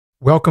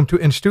Welcome to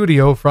In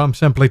Studio from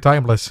Simply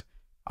Timeless.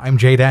 I'm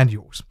Jay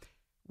Daniels.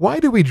 Why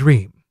do we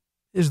dream?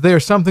 Is there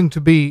something to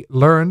be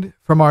learned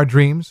from our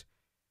dreams?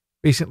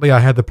 Recently, I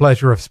had the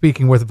pleasure of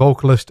speaking with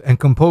vocalist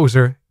and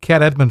composer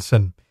Kat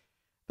Edmonson.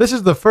 This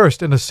is the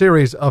first in a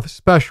series of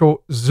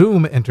special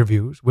Zoom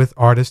interviews with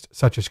artists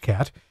such as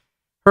Kat.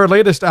 Her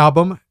latest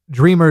album,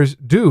 Dreamers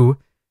Do,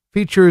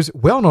 features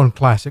well-known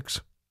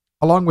classics,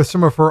 along with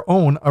some of her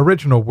own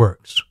original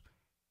works.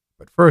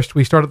 But first,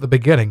 we start at the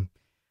beginning.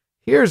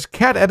 Here's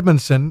Kat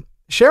Edmonson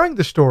sharing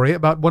the story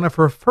about one of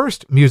her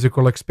first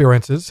musical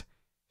experiences,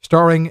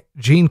 starring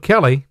Gene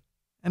Kelly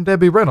and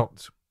Debbie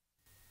Reynolds.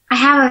 I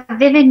have a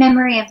vivid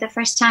memory of the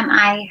first time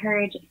I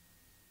heard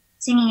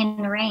Singing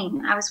in the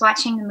Rain. I was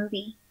watching the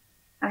movie.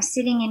 I was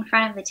sitting in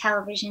front of the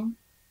television,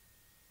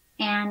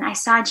 and I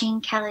saw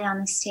Gene Kelly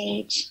on the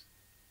stage,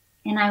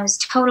 and I was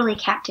totally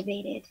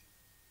captivated.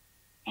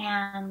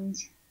 And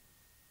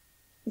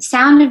the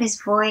sound of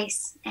his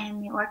voice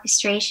and the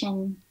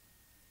orchestration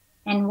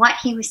and what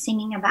he was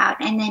singing about,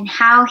 and then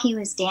how he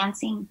was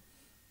dancing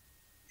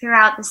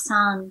throughout the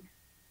song,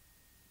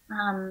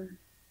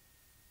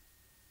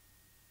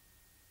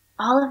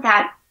 all of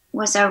that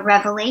was a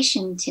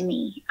revelation to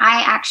me.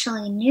 I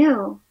actually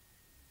knew,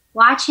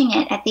 watching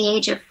it at the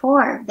age of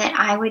 4, that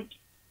I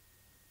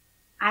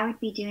would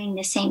be doing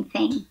the same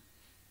thing.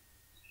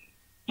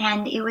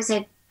 And it was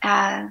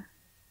a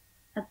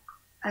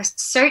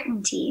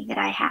certainty that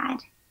I had.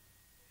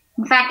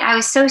 In fact, I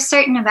was so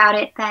certain about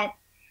it that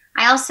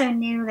I also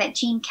knew that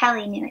Gene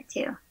Kelly knew it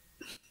too.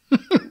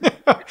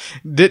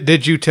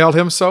 Did you tell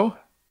him so?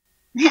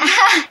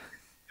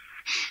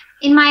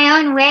 In my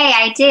own way,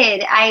 I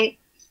did. I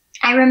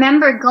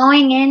remember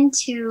going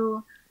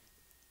into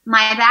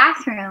my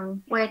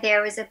bathroom where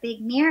there was a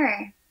big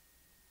mirror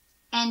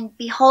and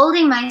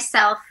beholding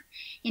myself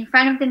in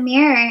front of the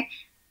mirror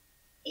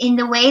in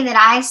the way that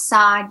I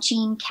saw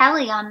Gene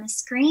Kelly on the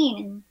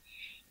screen.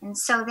 And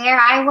so there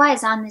I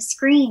was on the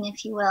screen,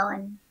 if you will,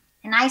 and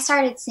I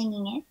started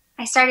singing it.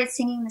 I started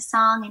singing the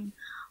song and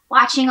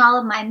watching all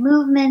of my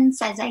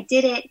movements as I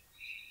did it.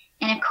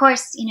 And of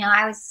course,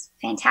 I was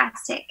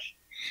fantastic.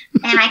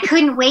 And I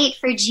couldn't wait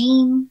for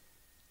Gene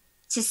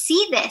to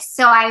see this.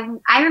 So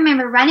I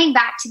remember running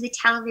back to the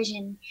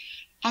television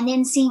and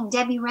then seeing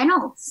Debbie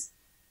Reynolds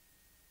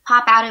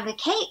pop out of a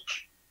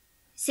cake,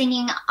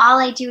 singing All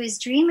I Do Is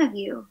Dream of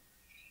You.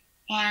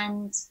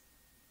 And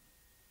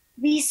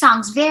these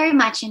songs very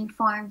much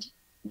informed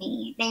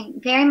me. They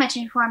very much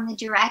informed the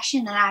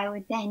direction that I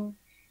would then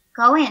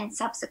go in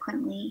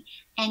subsequently.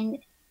 And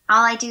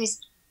All I Do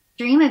Is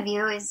Dream of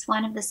You is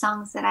one of the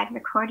songs that I've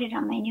recorded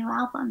on my new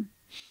album.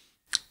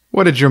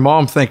 What did your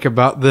mom think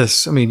about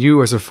this? I mean,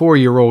 you as a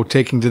 4-year-old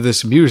taking to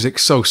this music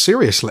so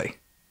seriously.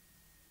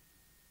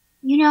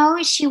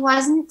 She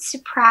wasn't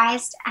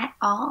surprised at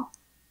all,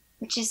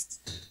 which is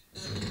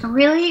a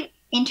really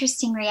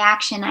interesting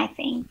reaction, I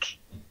think.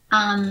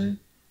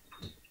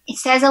 It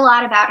says a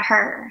lot about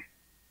her.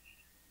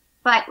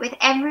 But with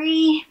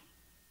every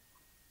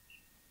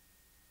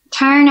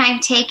turn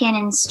I've taken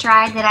and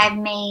stride that I've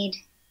made,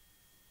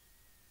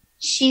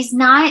 she's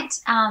not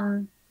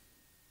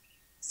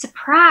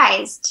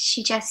surprised.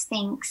 She just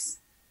thinks,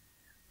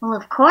 well,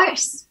 of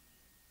course,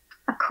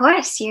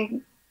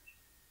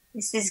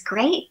 this is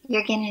great.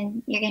 You're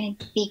gonna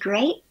be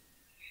great.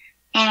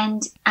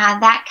 And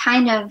that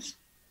kind of,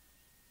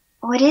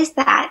 what is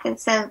that?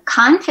 It's a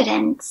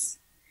confidence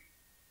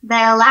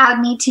that allowed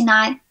me to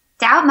not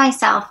doubt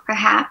myself,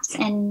 perhaps,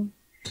 and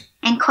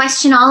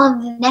question all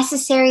of the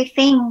necessary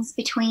things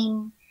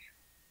between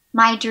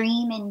my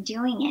dream and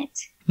doing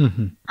it.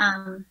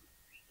 Mm-hmm.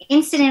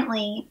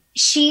 Incidentally,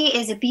 she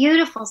is a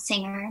beautiful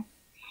singer,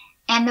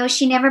 and though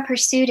she never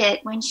pursued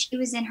it, when she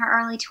was in her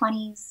early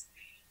 20s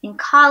in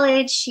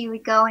college, she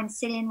would go and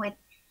sit in with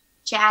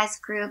jazz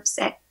groups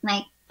at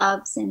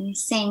nightclubs and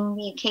sing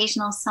the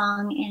occasional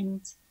song,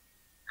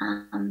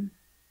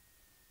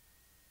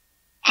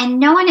 and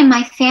no one in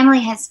my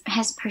family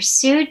has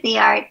pursued the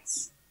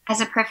arts as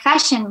a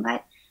profession,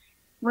 but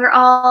we're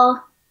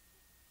all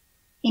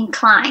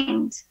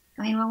inclined.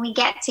 I mean, when we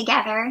get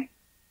together,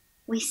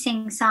 we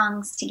sing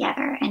songs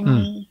together,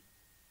 and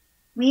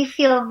we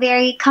feel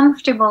very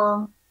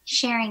comfortable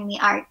sharing the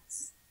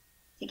arts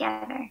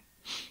together.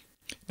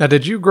 Now,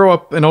 did you grow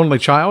up an only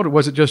child, or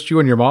was it just you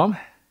and your mom?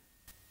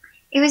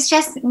 It was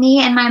just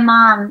me and my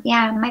mom.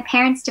 Yeah, my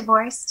parents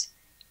divorced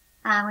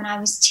when I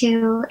was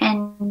 2,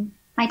 and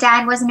my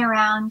dad wasn't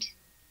around,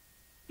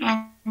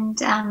 and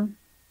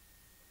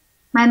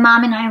my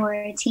mom and I were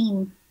a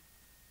team.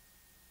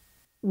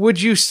 Would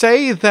you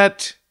say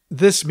that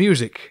this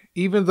music,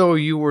 even though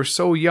you were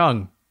so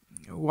young,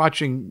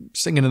 watching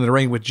Singing in the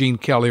Rain with Gene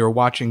Kelly or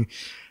watching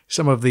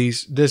some of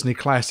these Disney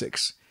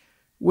classics,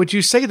 would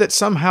you say that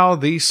somehow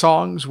these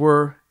songs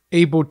were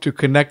able to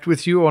connect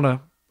with you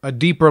on a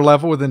deeper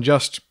level than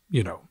just,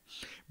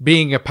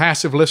 being a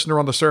passive listener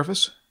on the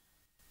surface?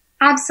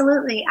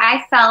 Absolutely.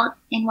 I felt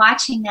in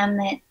watching them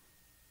that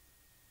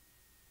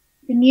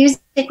the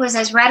music was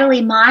as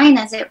readily mine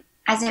as it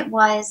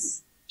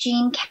was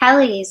Gene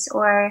Kelly's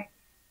or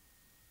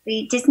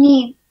the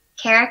Disney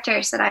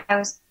characters that I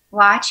was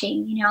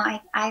watching. You know,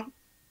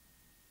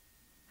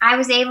 I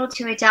was able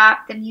to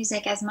adopt the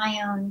music as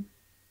my own,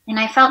 and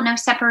I felt no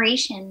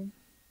separation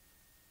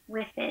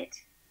with it.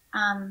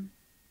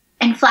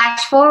 And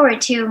flash forward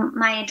to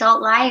my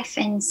adult life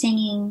and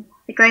singing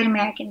the Great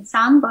American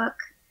Songbook.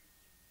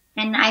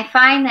 And I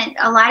find that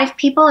a lot of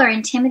people are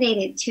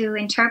intimidated to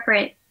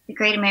interpret the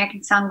Great American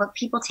Songbook.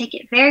 People take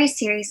it very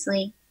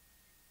seriously,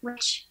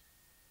 which,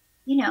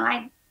 you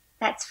know,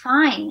 that's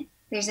fine.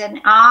 There's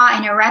an awe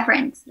and a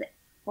reverence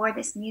for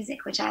this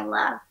music, which I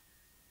love.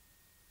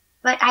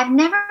 But I've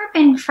never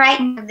been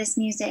frightened of this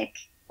music,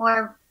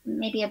 or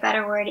maybe a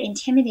better word,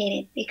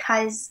 intimidated,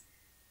 because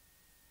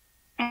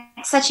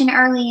at such an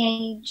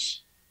early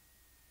age,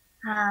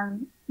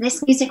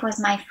 this music was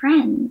my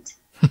friend.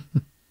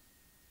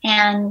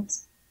 and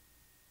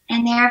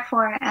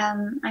therefore,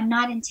 I'm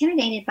not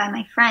intimidated by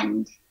my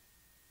friend.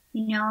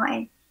 You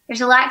know, there's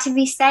a lot to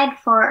be said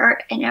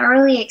for an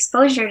early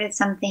exposure to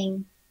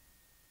something.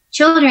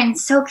 Children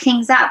soak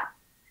things up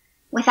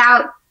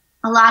without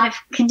a lot of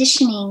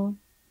conditioning,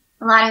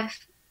 a lot of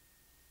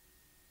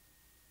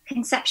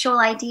conceptual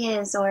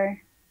ideas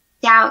or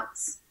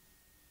doubts,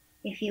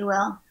 if you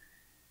will.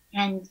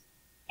 And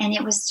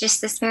it was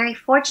just this very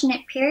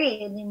fortunate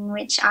period in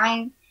which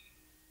I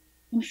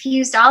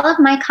infused all of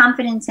my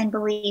confidence and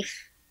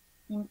belief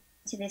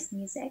into this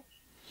music.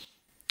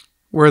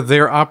 Were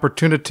there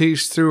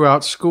opportunities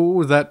throughout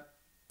school that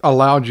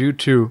allowed you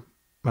to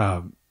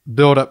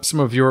build up some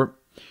of your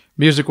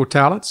musical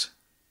talents?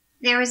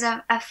 There was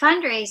a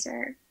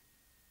fundraiser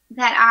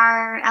that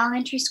our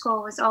elementary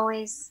school was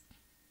always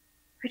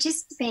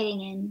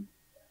participating in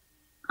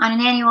on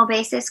an annual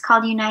basis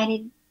called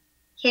United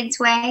Kids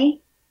Way.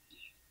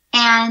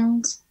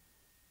 And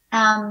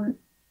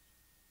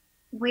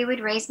we would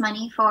raise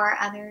money for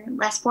other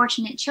less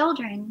fortunate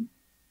children.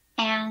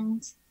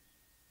 And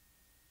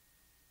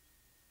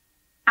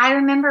I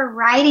remember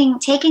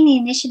taking the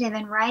initiative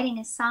and writing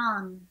a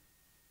song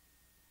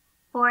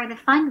for the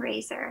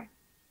fundraiser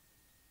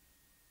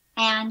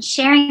and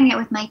sharing it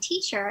with my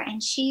teacher,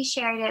 and she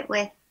shared it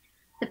with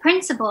the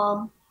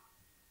principal,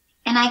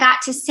 and I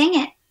got to sing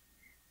it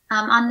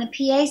on the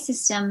PA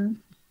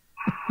system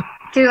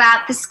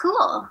throughout the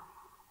school.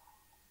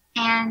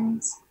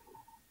 And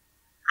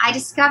I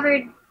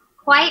discovered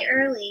quite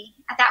early,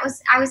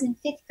 I was in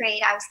 5th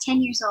grade, I was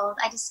 10 years old,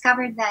 I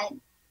discovered that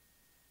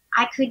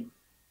I could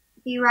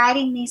be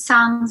writing these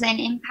songs and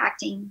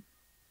impacting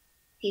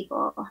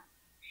people.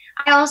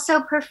 I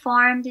also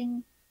performed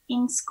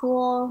in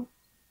school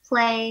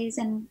plays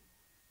and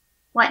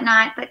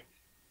whatnot, but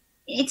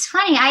it's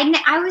funny,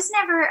 I was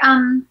never,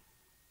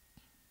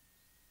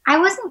 I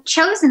wasn't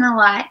chosen a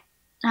lot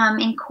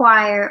in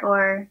choir,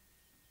 or,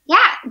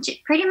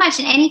 pretty much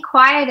in any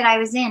choir that I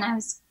was in, I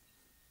was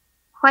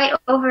quite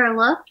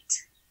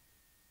overlooked.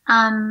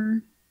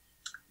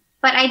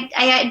 But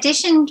I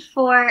auditioned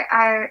for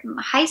our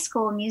high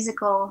school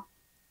musical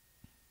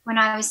when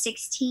I was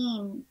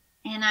 16,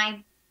 and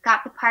I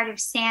got the part of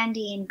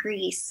Sandy in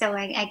Grease, so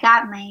I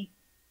got my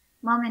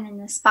moment in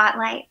the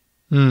spotlight.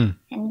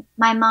 And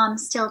my mom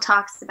still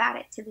talks about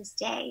it to this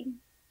day.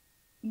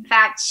 In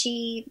fact,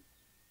 we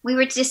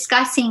were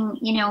discussing,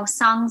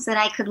 songs that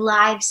I could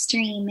live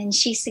stream, and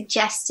she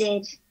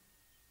suggested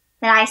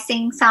that I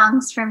sing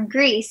songs from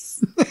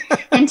Grease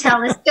and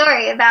tell the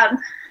story about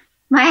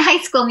my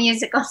high school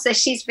musical. So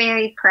she's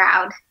very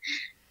proud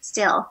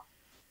still.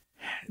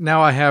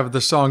 Now I have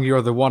the song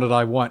 "You're the One That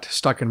I Want"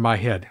 stuck in my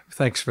head.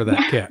 Thanks for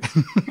that, Kat.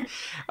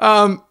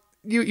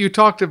 You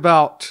talked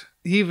about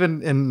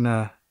even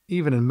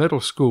in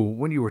middle school,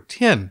 when you were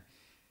 10,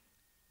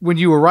 when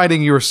you were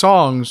writing your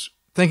songs,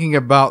 thinking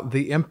about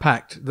the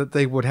impact that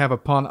they would have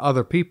upon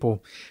other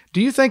people.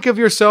 Do you think of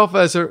yourself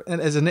as an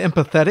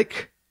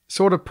empathetic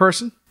sort of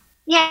person?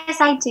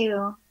 Yes, I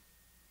do.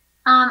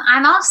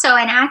 I'm also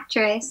an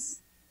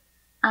actress,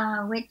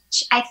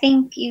 which I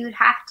think you'd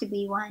have to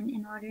be one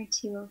in order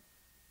to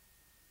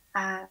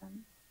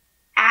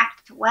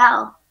act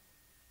well.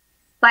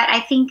 But I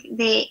think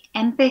the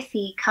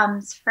empathy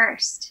comes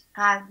first,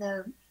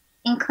 the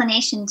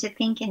inclination to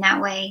think in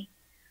that way,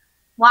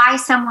 why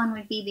someone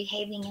would be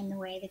behaving in the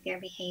way that they're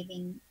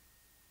behaving.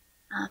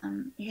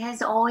 It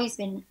has always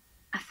been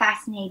a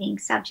fascinating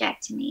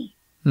subject to me,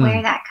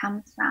 where that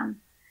comes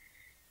from.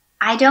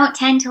 I don't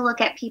tend to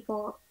look at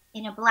people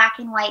in a black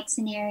and white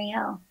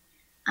scenario.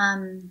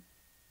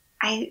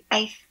 I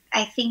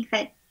think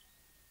that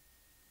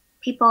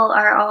people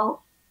are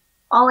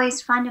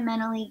always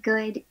fundamentally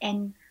good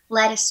and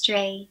led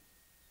astray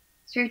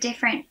through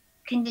different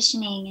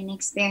conditioning and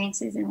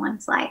experiences in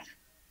one's life.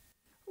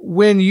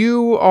 When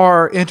you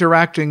are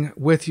interacting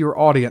with your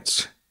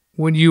audience,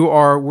 when you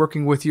are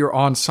working with your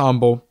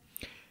ensemble,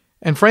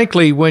 and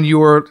frankly, when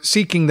you are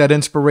seeking that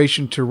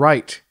inspiration to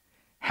write,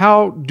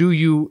 how do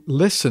you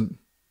listen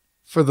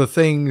for the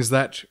things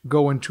that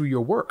go into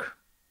your work?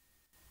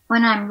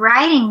 When I'm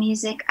writing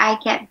music, I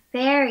get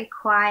very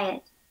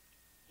quiet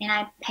and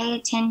I pay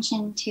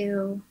attention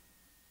to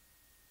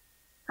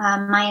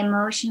my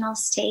emotional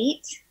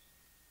state.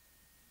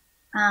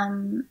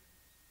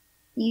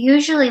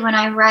 usually when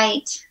I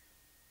write,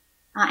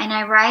 and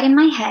I write in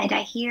my head,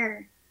 I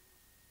hear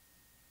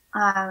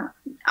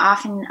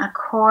often a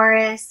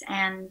chorus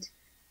and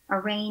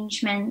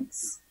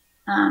arrangements.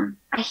 I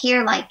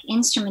hear like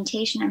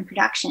instrumentation and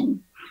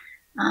production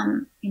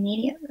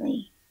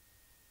immediately.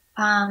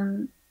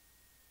 But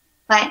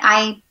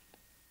I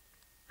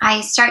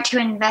start to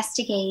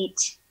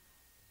investigate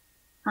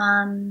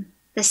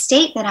the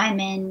state that I'm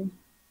in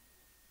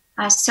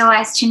so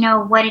as to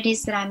know what it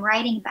is that I'm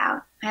writing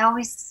about. I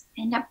always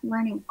end up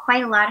learning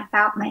quite a lot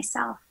about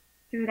myself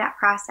through that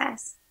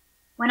process.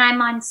 When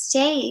I'm on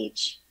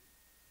stage,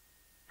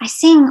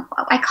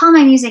 I call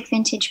my music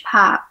vintage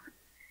pop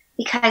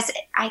because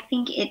I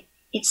think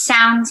it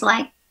sounds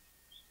like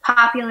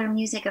popular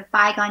music of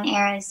bygone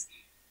eras,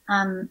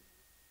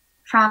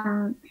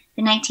 from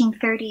the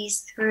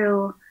 1930s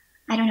through,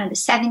 I don't know, the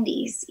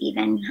 70s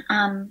even.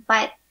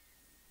 But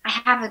I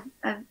have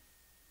a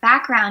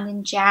background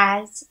in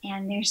jazz,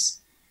 and there's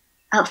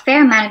a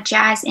fair amount of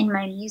jazz in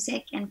my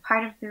music. And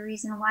part of the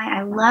reason why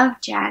I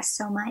love jazz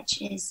so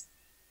much is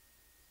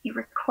it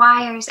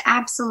requires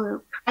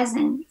absolute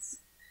presence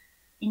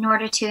in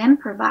order to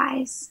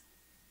improvise.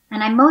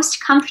 And I'm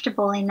most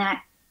comfortable in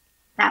that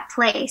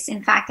place.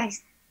 In fact,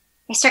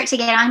 I start to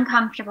get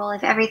uncomfortable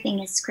if everything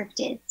is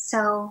scripted.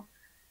 So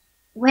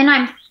when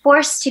I'm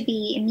forced to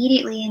be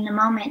immediately in the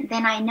moment,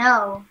 then I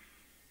know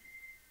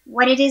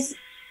what it is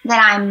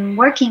that I'm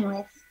working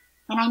with,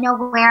 and I know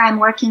where I'm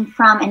working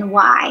from and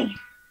why.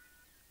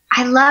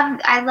 I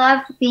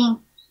love being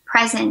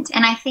present,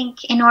 and I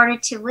think in order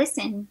to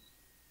listen,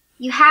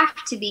 you have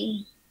to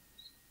be.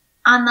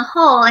 On the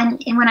whole, and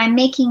when I'm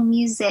making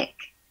music,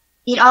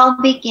 it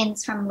all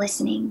begins from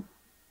listening,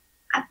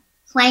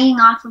 playing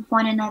off of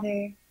one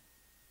another.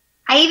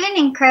 I even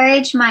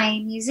encourage my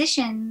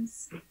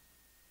musicians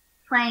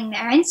playing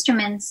their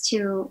instruments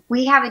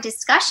we have a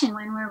discussion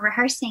when we're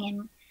rehearsing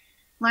and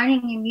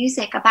learning new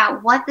music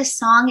about what the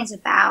song is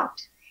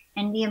about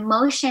and the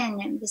emotion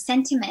and the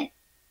sentiment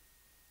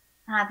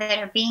that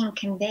are being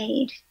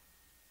conveyed,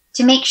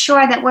 to make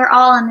sure that we're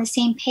all on the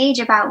same page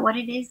about what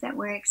it is that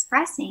we're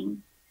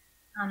expressing.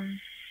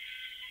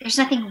 There's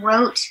nothing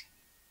rote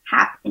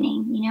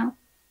happening, you know?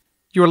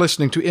 You're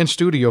listening to In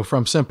Studio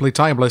from Simply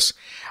Timeless.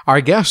 Our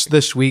guest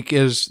this week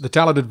is the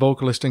talented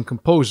vocalist and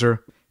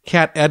composer,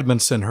 Kat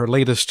Edmonson. Her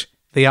latest,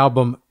 the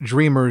album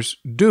Dreamers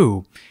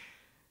Do.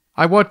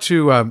 I want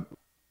to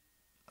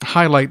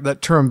highlight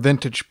that term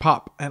vintage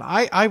pop. And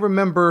I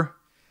remember,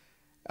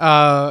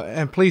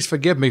 and please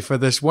forgive me for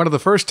this, one of the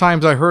first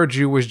times I heard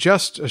you was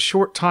just a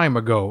short time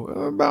ago,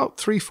 about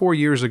 3-4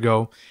 years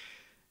ago.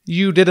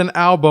 You did an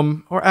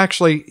album, or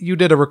actually you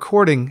did a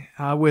recording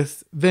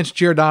with Vince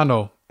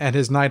Giordano and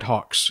his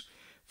Nighthawks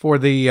for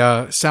the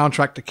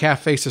soundtrack to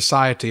Cafe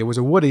Society. It was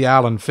a Woody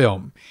Allen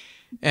film.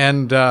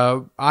 And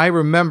I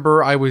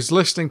remember I was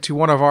listening to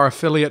one of our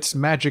affiliates,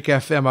 Magic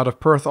FM out of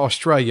Perth,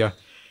 Australia,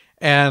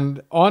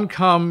 and on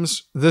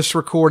comes this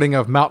recording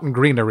of Mountain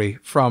Greenery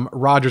from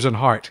Rodgers and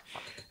Hart.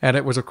 And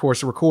it was, of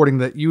course, a recording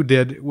that you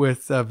did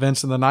with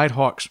Vince and the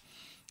Nighthawks.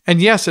 And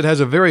yes, it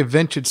has a very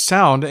vintage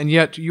sound, and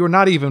yet you're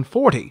not even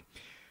 40.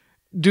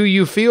 Do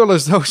you feel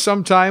as though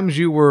sometimes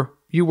you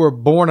were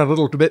born a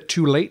little bit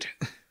too late?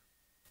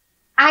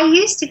 I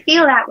used to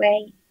feel that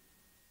way.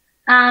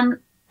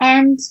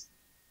 And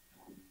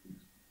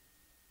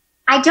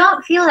I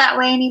don't feel that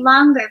way any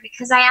longer,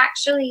 because I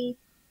actually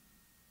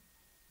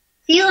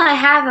feel I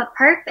have a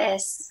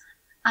purpose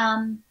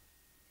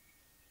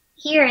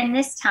here in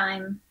this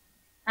time,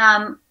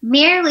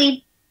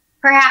 merely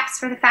perhaps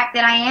for the fact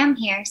that I am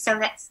here. So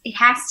it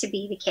has to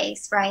be the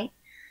case, right?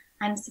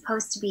 I'm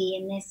supposed to be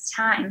in this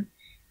time.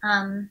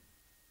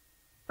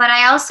 But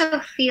I also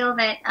feel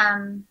that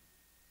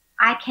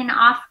I can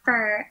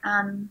offer,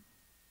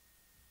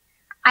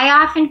 I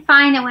often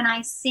find that when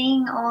I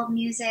sing old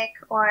music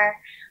or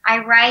I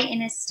write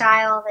in a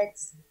style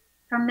that's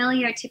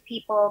familiar to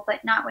people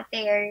but not what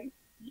they are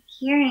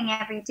hearing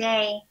every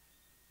day,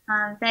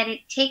 that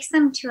it takes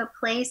them to a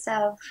place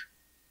of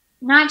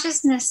not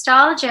just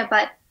nostalgia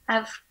but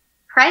of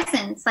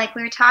presence, like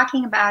we were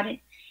talking about it,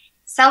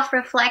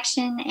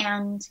 self-reflection,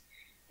 and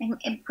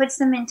it puts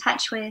them in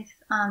touch with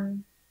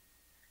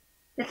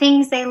the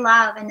things they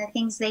love and the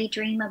things they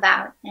dream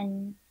about.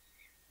 And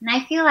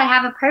I feel I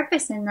have a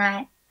purpose in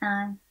that.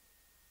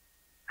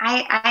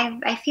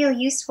 I feel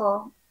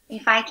useful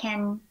if I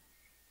can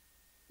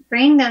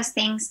bring those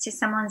things to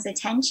someone's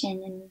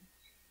attention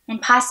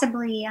and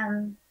possibly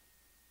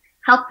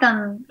help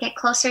them get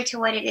closer to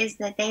what it is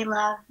that they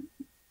love,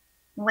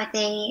 what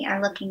they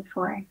are looking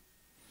for.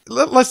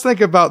 Let's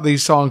think about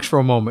these songs for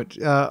a moment.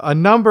 A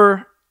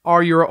number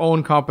are your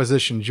own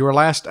compositions. Your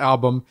last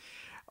album,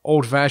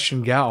 Old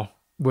Fashioned Gal,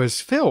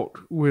 was filled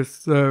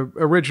with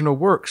original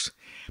works.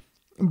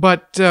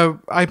 But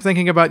I'm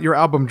thinking about your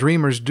album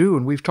Dreamers Do,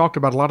 and we've talked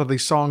about a lot of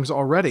these songs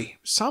already.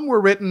 Some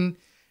were written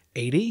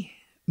 80,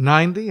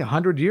 90,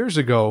 100 years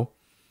ago,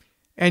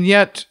 and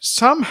yet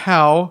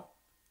somehow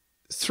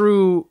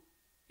through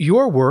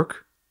your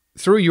work,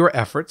 through your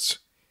efforts,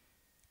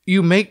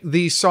 you make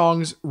these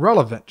songs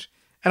relevant.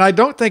 And I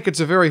don't think it's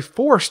a very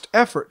forced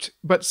effort,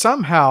 but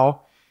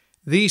somehow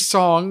these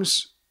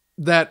songs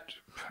that,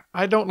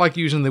 I don't like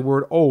using the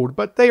word old,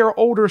 but they are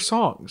older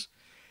songs.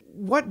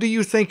 What do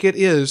you think it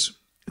is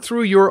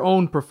through your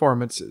own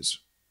performances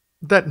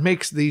that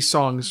makes these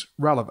songs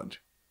relevant?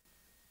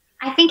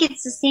 I think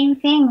it's the same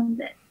thing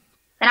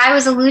that I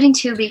was alluding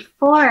to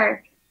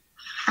before.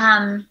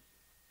 I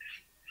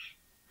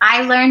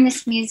learned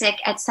this music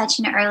at such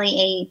an early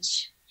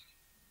age.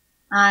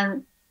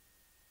 I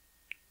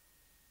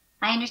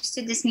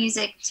understood this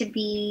music to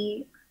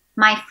be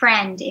my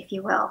friend, if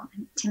you will,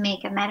 to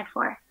make a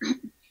metaphor.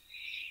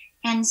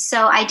 And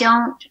so I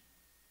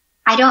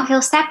don't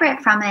feel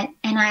separate from it.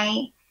 And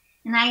I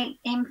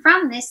am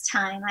from this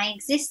time. I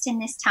exist in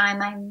this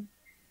time.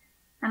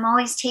 I'm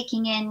always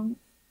taking in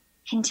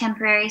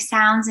contemporary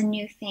sounds and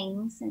new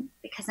things, and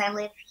because I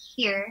live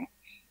here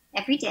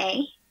every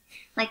day,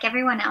 like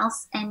everyone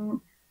else.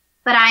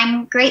 But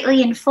I'm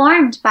greatly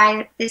informed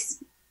by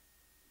this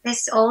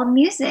old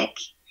music.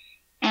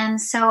 And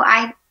so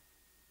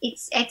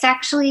it's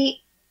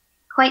actually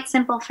quite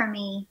simple for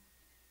me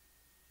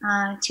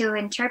to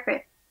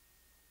interpret.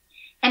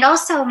 And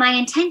also my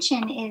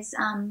intention is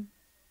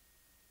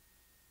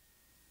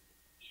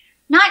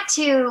not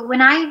to,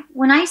 when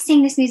I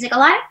sing this music, a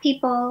lot of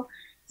people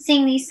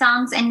sing these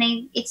songs and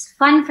it's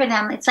fun for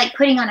them. It's like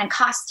putting on a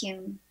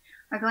costume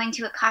or going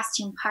to a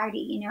costume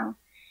party,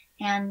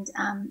 and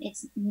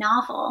it's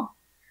novel.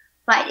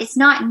 But it's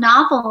not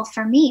novel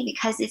for me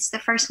because it's the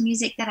first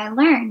music that I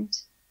learned.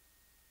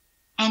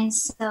 And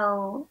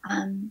so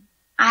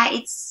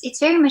it's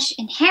very much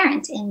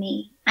inherent in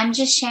me. I'm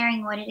just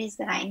sharing what it is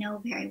that I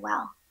know very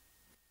well.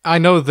 I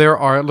know there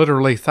are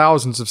literally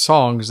thousands of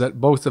songs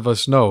that both of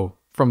us know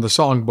from the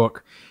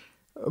songbook,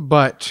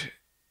 but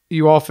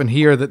you often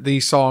hear that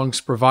these songs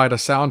provide a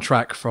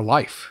soundtrack for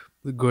life,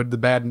 the good, the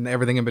bad, and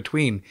everything in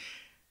between.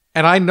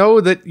 And I know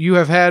that you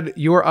have had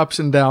your ups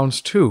and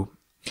downs too.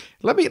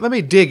 Let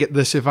me dig at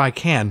this if I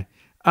can.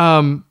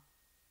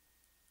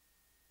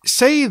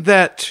 Say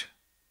that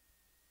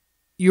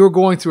you're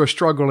going through a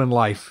struggle in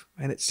life,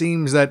 and it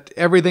seems that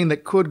everything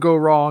that could go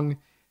wrong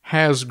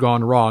has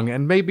gone wrong,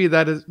 and maybe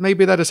that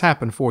has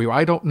happened for you.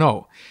 I don't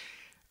know.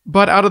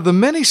 But out of the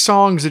many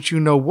songs that you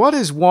know, what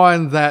is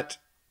one that,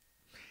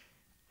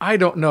 I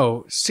don't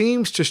know,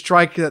 seems to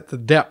strike at the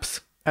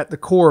depth, at the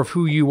core of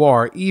who you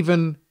are,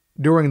 even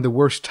during the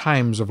worst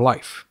times of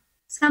life?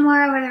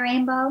 Somewhere Over the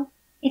Rainbow.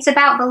 It's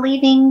about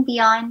believing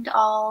beyond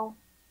all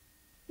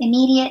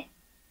immediate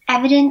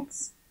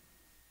evidence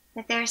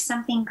that there's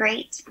something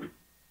great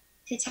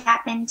to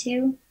tap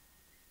into.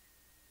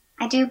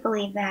 I do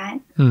believe that.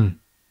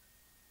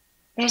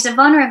 There's a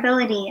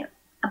vulnerability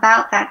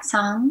about that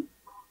song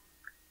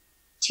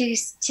to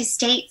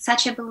state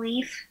such a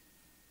belief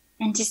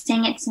and to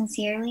sing it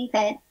sincerely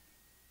that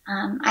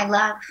I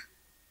love.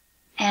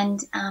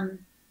 And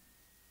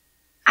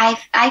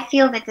I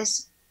feel that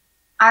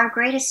our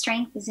greatest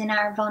strength is in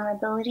our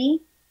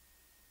vulnerability.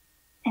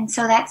 And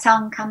so that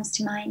song comes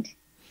to mind.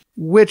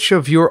 Which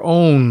of your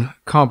own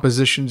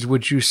compositions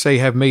would you say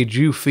have made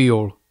you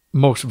feel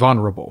most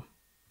vulnerable?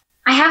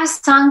 I have a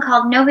song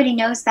called Nobody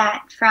Knows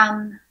That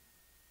from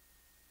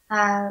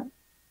my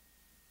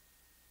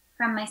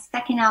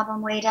second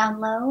album, Way Down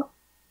Low.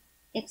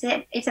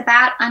 It's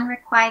about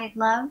unrequited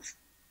love.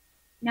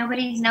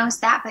 Nobody knows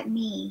that but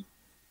me,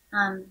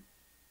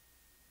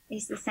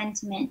 is the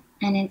sentiment.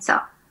 And it's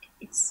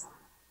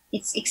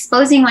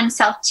exposing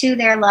oneself to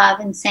their love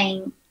and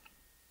saying,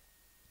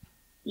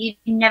 you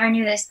never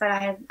knew this,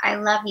 but I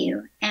love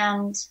you.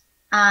 And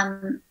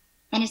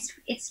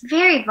it's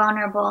very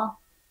vulnerable.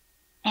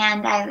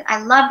 And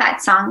I love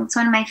that song. It's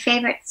one of my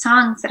favorite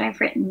songs that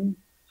I've written.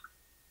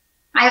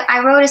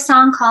 I wrote a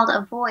song called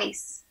A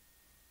Voice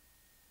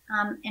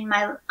on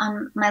my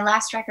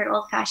last record,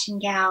 Old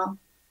Fashioned Gal.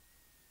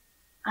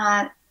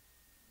 That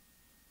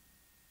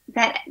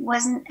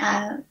wasn't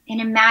an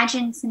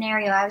imagined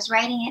scenario. I was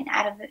writing it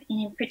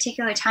in a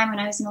particular time when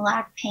I was in a lot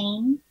of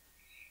pain.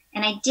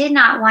 And I did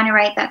not want to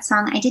write that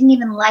song. I didn't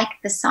even like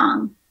the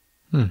song.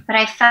 But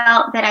I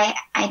felt that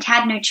I'd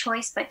had no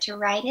choice but to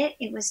write it.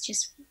 It was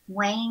just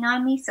weighing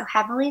on me so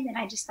heavily that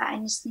I just thought I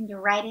just need to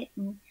write it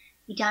and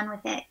be done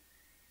with it.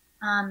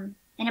 And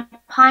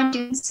upon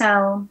doing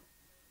so,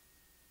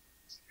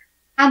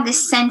 I had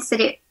this sense that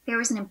there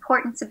was an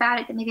importance about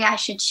it, that maybe I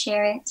should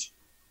share it.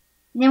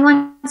 And then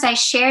once I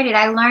shared it,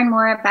 I learned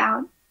more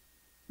about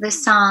the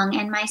song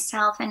and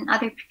myself and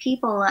other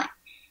people.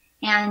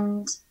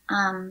 And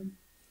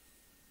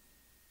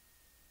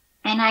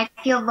I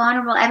feel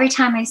vulnerable every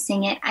time I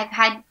sing it. I've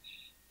had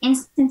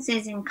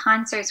instances in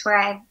concerts where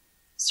I've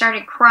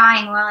started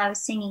crying while I was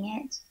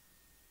singing it.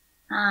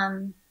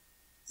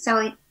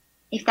 So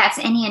if that's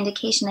any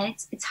indication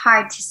that it's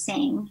hard to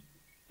sing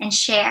and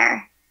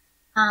share.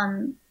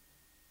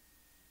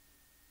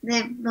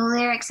 The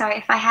lyrics are,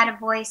 if I had a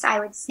voice, I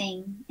would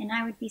sing, and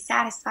I would be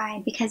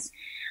satisfied, because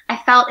I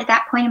felt at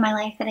that point in my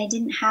life that I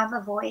didn't have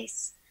a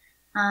voice.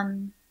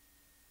 And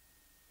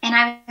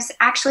I was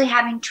actually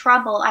having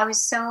trouble. I was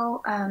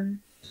so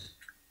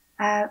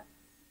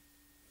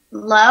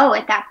low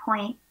at that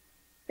point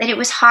that it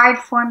was hard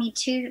for me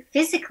to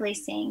physically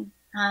sing.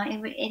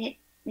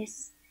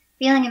 This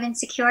feeling of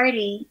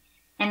insecurity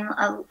and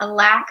a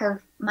lack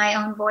of my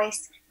own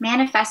voice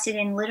manifested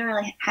in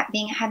literally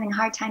having a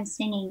hard time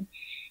singing.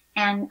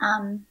 And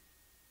I'm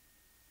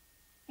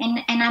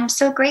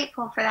so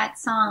grateful for that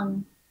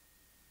song.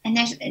 And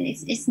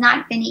it's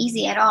not been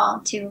easy at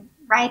all to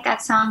write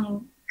that song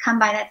and come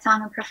by that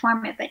song and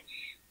perform it. But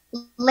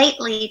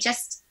lately,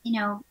 just,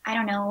 I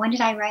don't know, when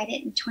did I write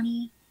it? In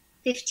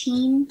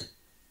 2015?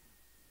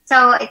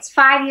 So it's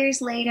 5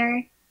 years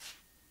later,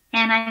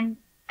 and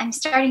I'm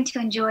starting to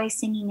enjoy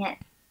singing it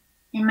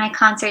in my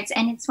concerts,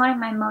 and it's one of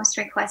my most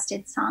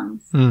requested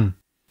songs. And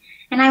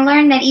I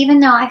learned that even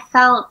though I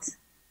felt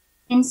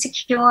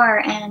insecure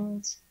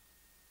and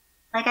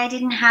like I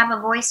didn't have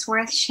a voice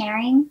worth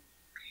sharing,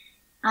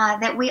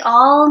 that we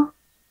all,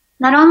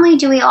 not only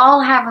do we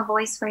all have a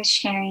voice worth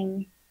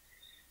sharing,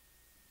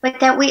 but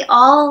that we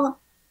all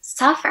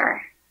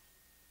suffer.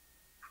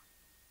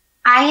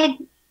 I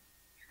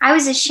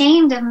was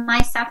ashamed of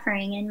my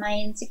suffering and my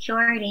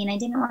insecurity, and I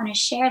didn't want to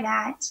share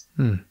that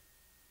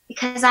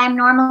because I'm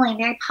normally a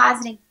very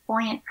positive,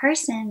 buoyant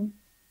person.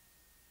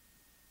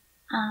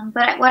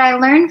 But what I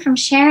learned from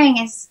sharing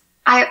is,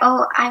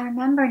 I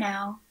remember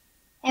now,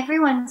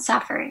 everyone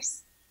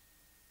suffers.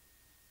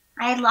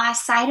 I had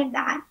lost sight of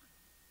that.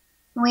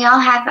 We all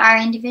have our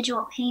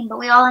individual pain, but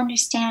we all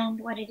understand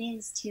what it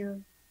is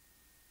to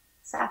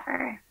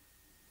suffer.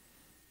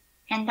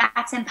 And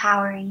that's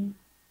empowering.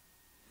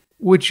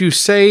 Would you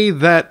say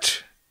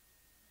that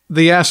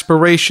the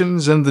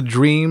aspirations and the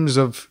dreams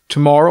of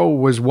tomorrow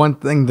was one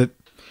thing that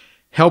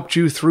helped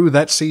you through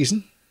that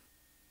season?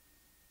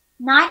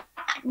 Not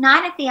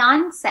at the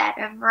onset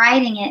of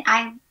writing it.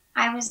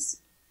 I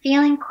was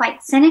feeling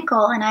quite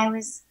cynical, and I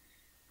was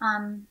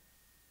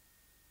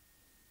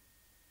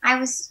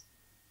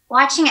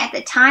watching, at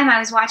the time, I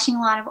was watching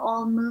a lot of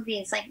old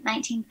movies, like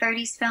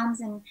 1930s films,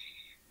 and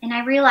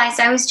I realized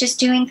I was just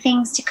doing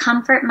things to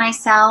comfort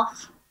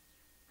myself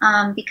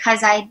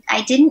because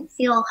I didn't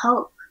feel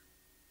hope.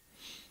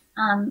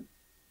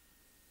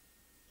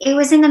 It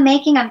was in the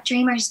making of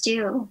Dreamers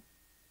Do,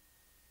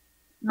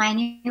 my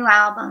new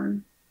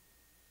album,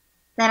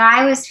 that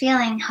I was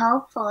feeling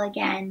hopeful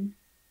again,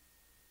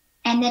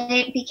 and that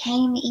it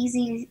became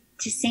easy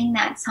to sing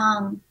that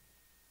song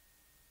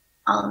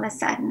all of a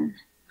sudden.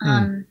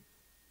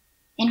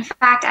 In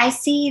fact, I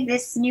see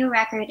this new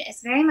record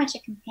as very much a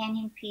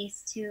companion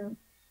piece to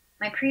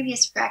my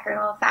previous record,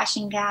 Old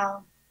Fashioned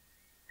Gal,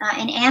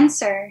 an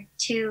answer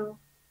to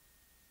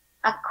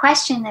a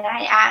question that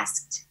I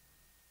asked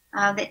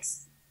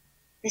that's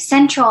the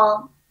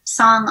central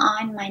song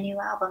on my new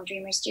album,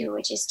 Dreamers Do,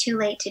 which is Too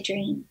Late to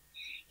Dream.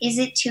 Is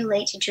it too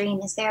late to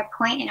dream? Is there a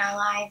point in our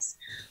lives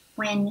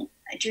when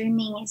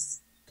dreaming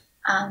is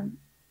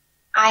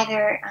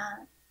either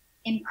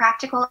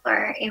impractical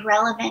or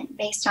irrelevant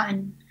based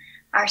on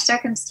our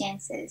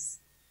circumstances?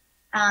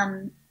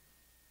 I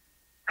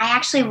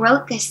actually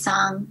wrote this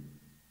song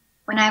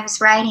when I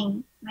was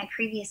writing my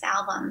previous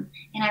album,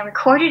 and I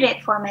recorded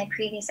it for my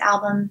previous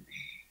album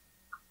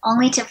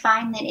only to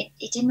find that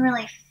it didn't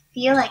really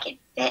feel like it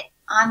fit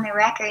on the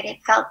record.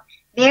 It felt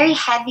very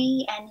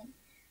heavy, and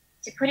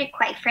to put it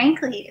quite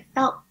frankly, it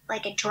felt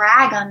like a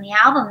drag on the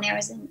album. There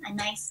was a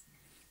nice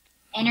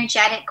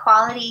energetic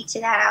quality to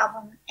that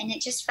album, and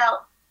it just felt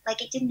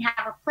like it didn't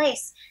have a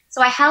place.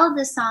 So I held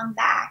the song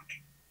back,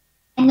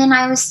 and then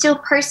I was still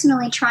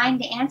personally trying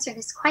to answer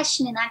this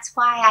question, and that's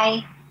why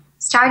I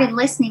started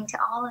listening to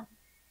all of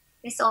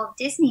this old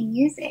Disney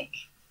music,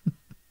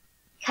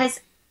 because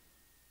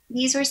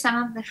these were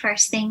some of the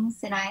first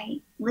things that I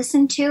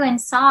listened to and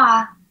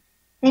saw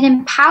that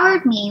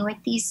empowered me with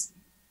these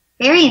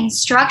very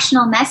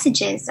instructional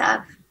messages of,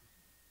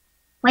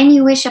 when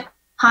you wish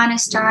upon a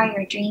star,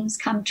 your dreams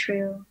come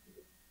true.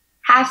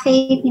 Have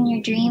faith in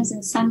your dreams,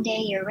 and someday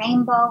your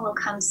rainbow will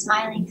come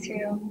smiling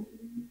through.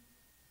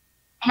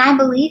 And I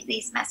believe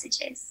these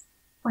messages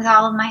with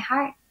all of my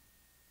heart.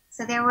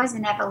 So there was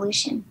an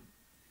evolution.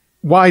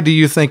 Why do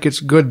you think it's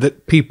good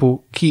that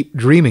people keep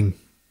dreaming?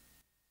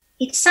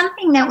 It's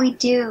something that we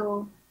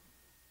do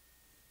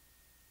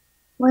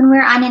when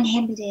we're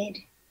uninhibited.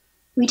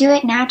 We do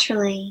it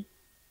naturally.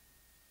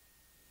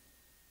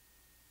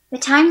 The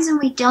times when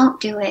we don't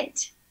do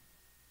it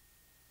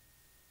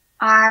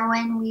are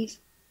when we've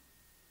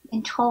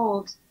been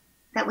told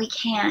that we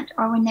can't,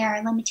 or when there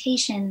are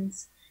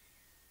limitations,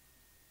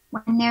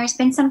 when there's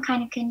been some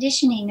kind of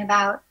conditioning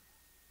about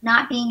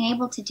not being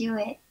able to do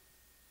it.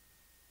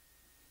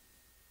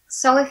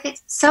 So if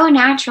it's so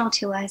natural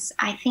to us,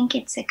 I think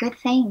it's a good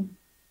thing.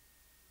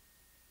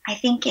 I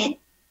think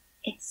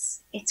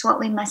it's what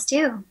we must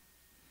do.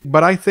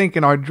 But I think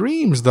in our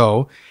dreams,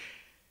 though,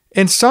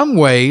 in some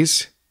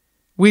ways,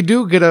 we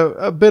do get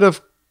a bit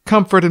of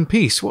comfort and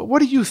peace. What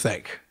do you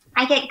think?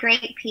 I get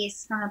great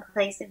peace from a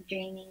place of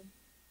dreaming,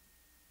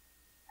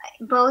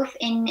 both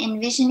in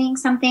envisioning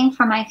something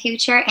for my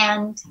future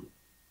and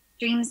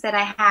dreams that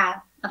I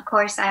have. Of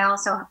course, I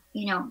also,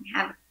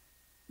 have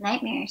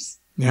nightmares.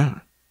 Yeah.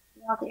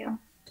 We all do.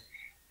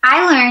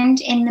 I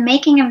learned in the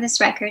making of this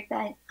record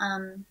that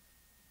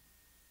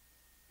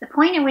the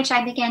point at which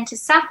I began to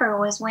suffer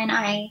was when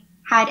I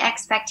had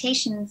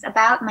expectations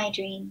about my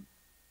dream.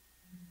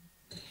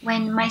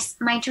 When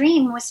my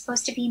dream was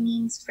supposed to be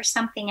means for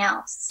something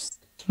else.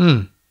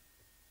 Be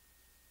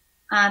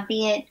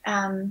it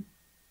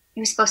it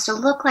was supposed to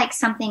look like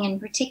something in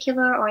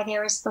particular, or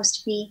there was supposed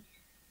to be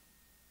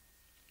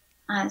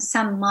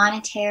some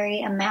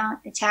monetary amount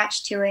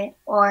attached to it,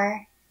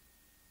 or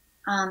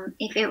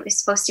if it was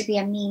supposed to be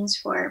a means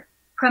for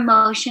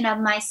promotion of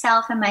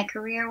myself and my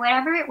career,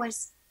 whatever it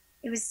was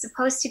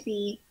supposed to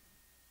be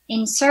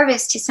in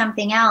service to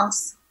something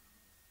else.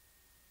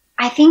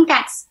 I think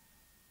that's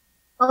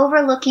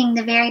overlooking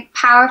the very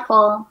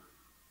powerful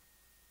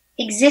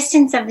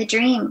existence of the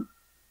dream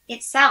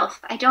itself.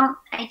 I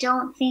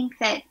don't think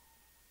that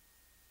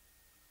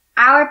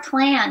our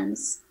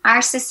plans,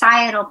 our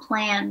societal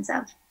plans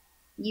of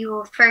you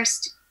will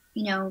first,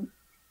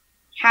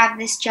 have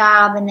this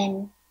job and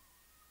then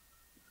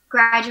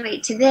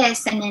graduate to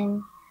this and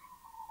then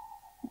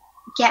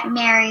get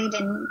married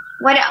and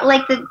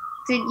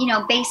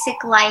the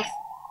basic life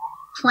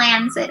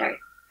plans that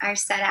are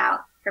set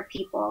out for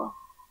people.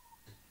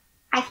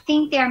 I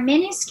think they're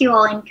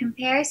minuscule in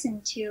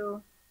comparison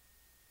to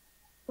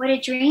what a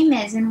dream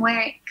is and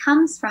where it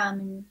comes from.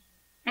 And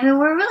I mean,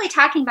 we're really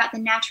talking about the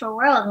natural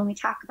world when we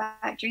talk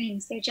about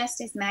dreams. They're just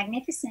as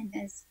magnificent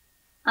as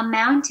a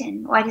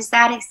mountain. Why does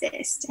that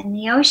exist? And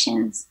the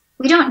oceans.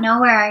 We don't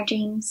know where our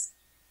dreams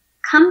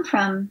come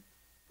from.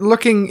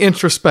 Looking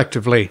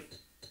introspectively,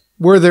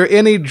 were there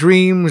any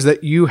dreams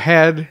that you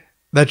had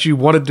that you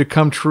wanted to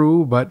come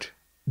true but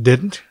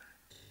didn't?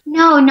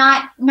 No,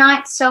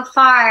 not so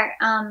far.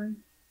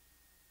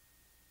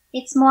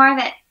 It's more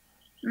that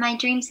my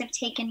dreams have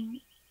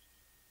taken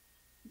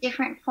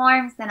different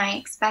forms than I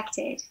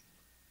expected.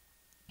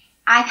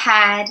 I've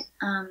had,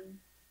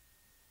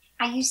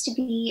 I used to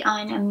be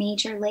on a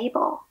major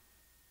label.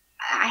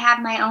 I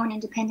have my own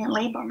independent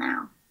label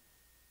now.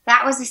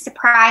 That was a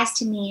surprise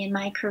to me in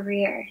my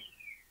career.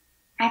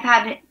 I've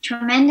had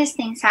tremendous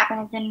things happen.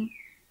 I've been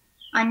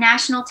on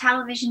national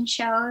television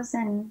shows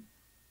and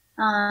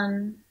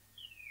on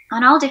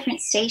all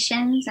different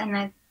stations,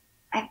 and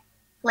I've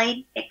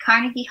played at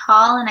Carnegie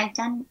Hall, and I've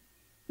done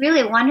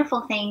really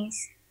wonderful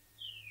things.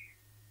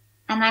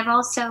 And I've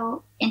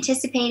also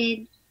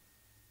anticipated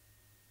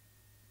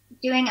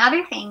doing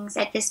other things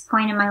at this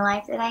point in my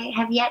life that I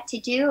have yet to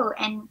do.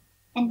 And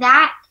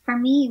that for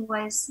me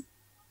was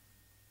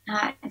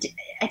a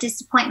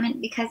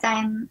disappointment because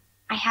I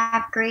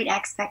have great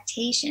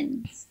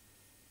expectations.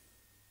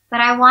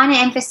 But I want to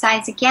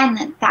emphasize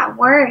again that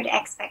word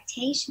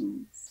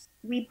expectations.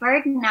 We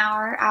burden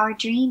our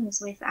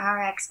dreams with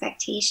our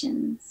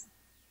expectations.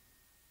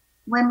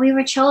 When we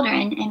were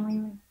children and we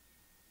would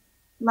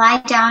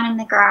lie down in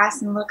the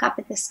grass and look up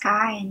at the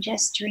sky and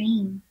just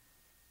dream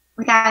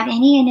without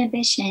any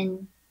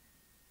inhibition,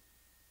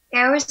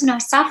 there was no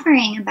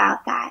suffering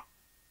about that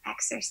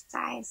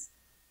exercise.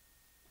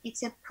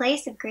 It's a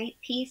place of great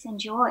peace and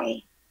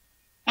joy.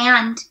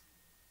 And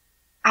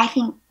I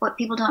think what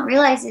people don't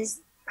realize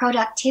is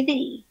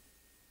productivity.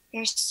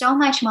 There's so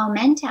much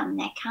momentum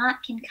that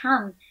can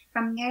come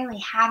from merely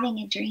having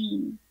a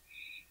dream.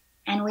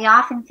 And we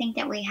often think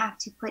that we have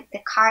to put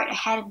the cart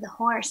ahead of the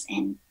horse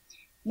and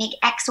make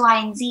X, Y,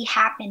 and Z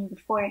happen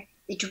before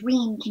the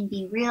dream can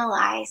be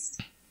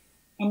realized.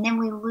 And then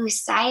we lose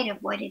sight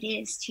of what it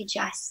is to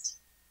just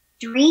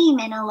dream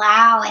and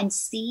allow and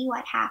see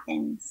what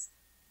happens.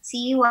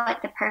 See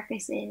what the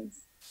purpose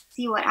is.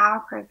 See what our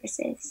purpose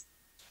is.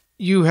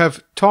 You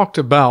have talked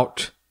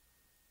about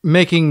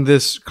making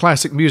this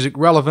classic music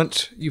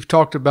relevant. You've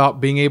talked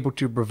about being able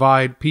to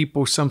provide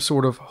people some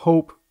sort of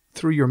hope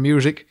through your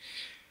music.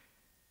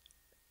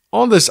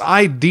 On this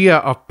idea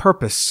of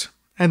purpose,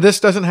 and this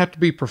doesn't have to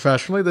be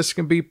professionally, this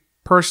can be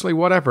personally,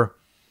 whatever.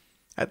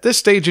 At this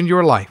stage in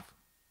your life,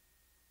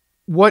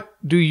 what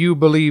do you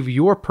believe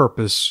your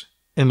purpose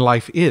in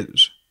life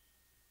is?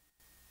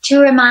 To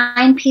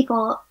remind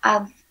people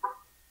of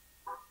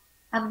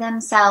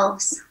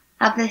themselves,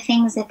 of the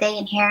things that they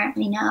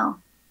inherently know,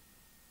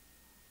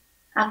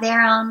 of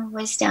their own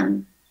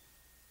wisdom,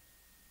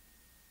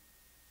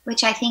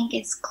 which I think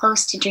is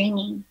close to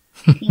dreaming.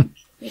 I think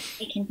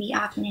it can be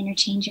often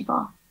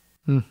interchangeable.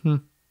 Mm-hmm.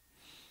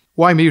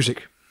 Why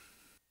music?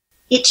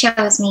 It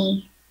chose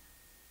me.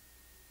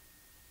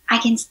 I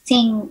can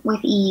sing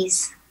with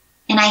ease,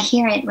 and I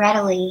hear it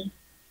readily.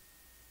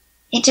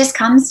 It just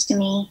comes to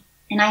me,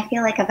 and I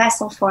feel like a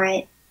vessel for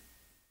it.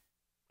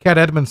 Kat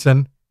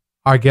Edmonson,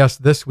 our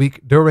guest this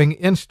week during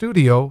In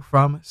Studio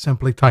from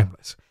Simply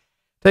Timeless.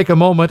 Take a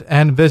moment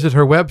and visit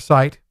her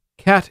website,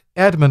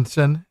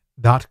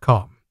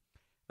 katedmondson.com.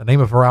 The name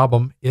of her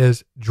album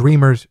is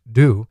Dreamers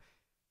Do,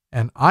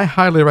 and I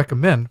highly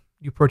recommend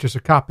you purchase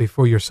a copy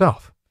for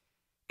yourself.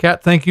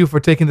 Kat, thank you for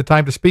taking the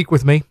time to speak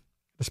with me.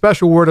 A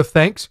special word of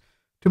thanks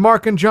to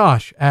Mark and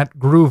Josh at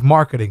Groove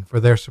Marketing for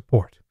their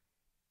support.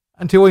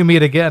 Until we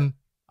meet again,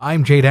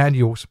 I'm Jay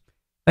Daniels,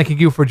 thanking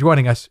you for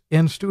joining us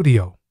in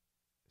studio.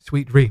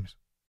 Sweet dreams.